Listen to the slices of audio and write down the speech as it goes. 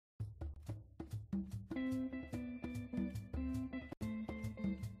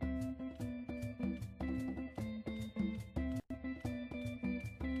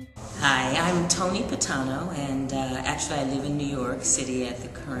Hi, I'm Tonye Patano, and actually I live in New York City at the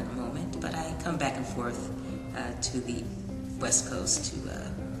current moment, but I come back and forth to the West Coast to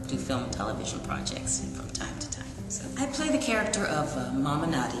do film and television projects from time to time. So I play the character of Mama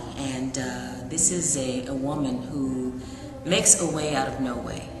Nadi, and this is a woman who makes a way out of no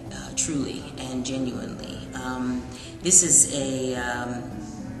way, truly and genuinely. This is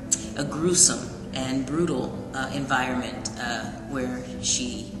a gruesome and brutal environment where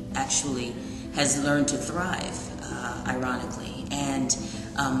she actually has learned to thrive, ironically, and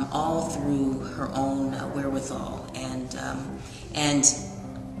all through her own wherewithal. And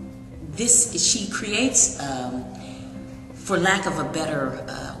this, she creates, for lack of a better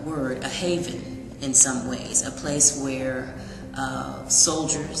word, a haven in some ways, a place where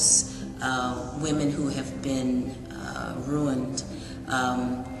soldiers, women who have been ruined,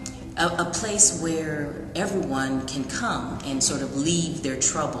 a place where everyone can come and sort of leave their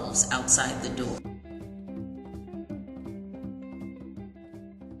troubles outside the door.